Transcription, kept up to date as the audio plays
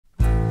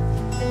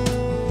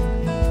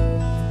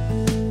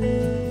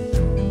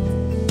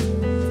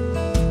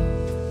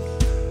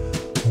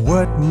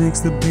What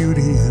makes the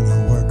beauty in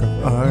a work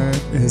of art?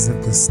 Is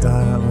it the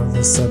style or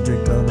the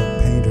subject of the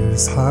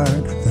painter's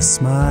heart? The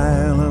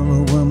smile of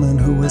a woman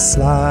who is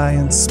sly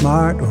and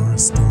smart, or a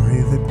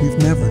story that we've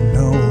never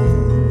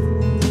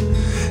known?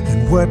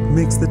 And what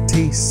makes the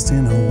taste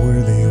in a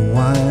worthy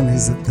wine?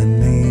 Is it the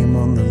name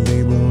on the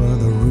label or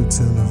the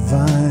roots of the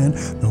vine?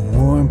 The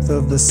warmth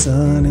of the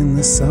sun in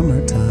the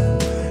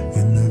summertime,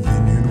 in the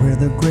vineyard where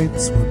the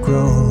grapes were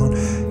grown.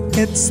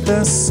 It's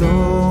the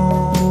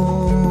soul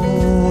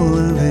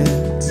of it.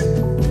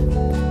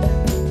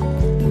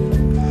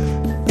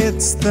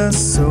 It's the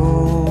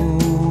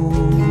soul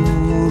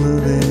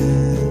of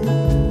it.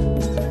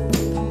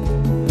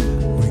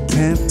 We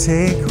can't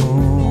take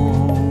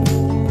hold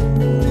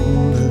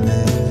of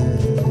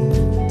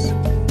it.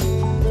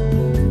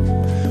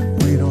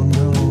 We don't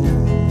know.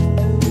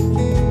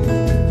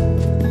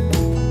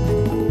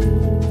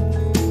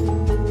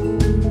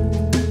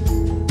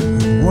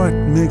 And what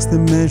makes the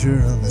measure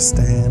of a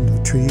stand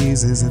of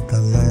trees? Is it the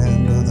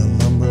land or the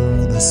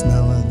lumber or the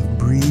smell of the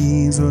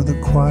breeze, or the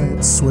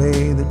quiet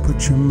sway that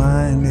puts your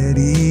mind at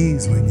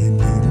ease when you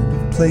needed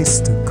a place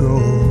to go?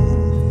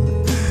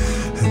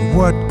 And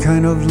what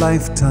kind of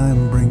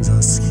lifetime brings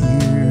us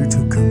here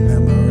to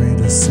commemorate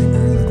a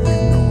singer that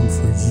we've known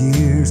for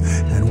years?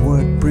 And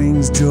what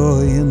brings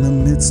joy in the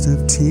midst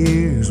of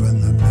tears when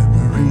the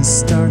memories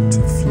start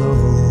to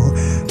flow?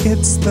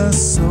 It's the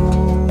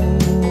soul of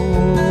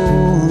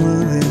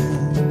it.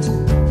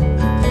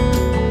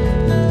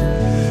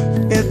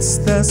 It's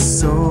the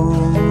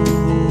soul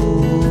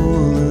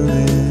of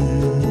it.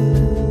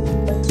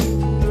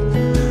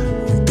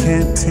 We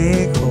can't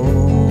take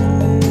hold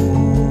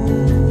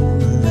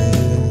of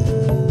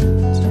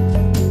it.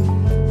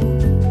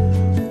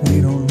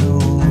 We don't know.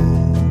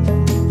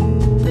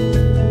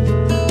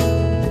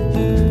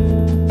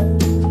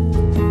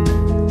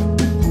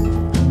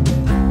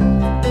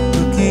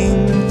 Looking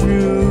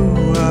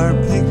through our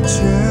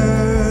pictures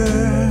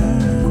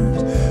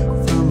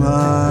from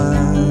our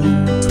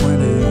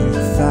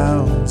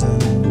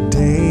 20,000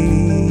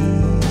 days,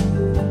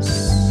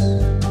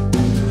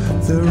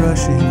 the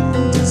rushing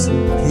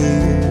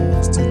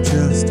disappears to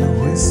just a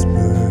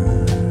whisper.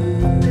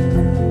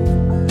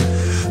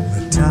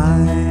 The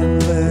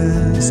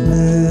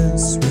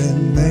timelessness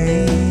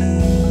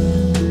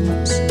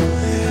remains.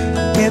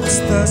 It's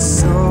the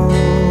soul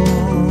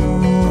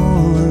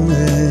of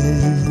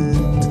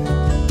it.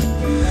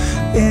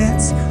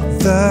 It's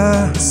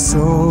the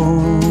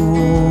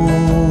soul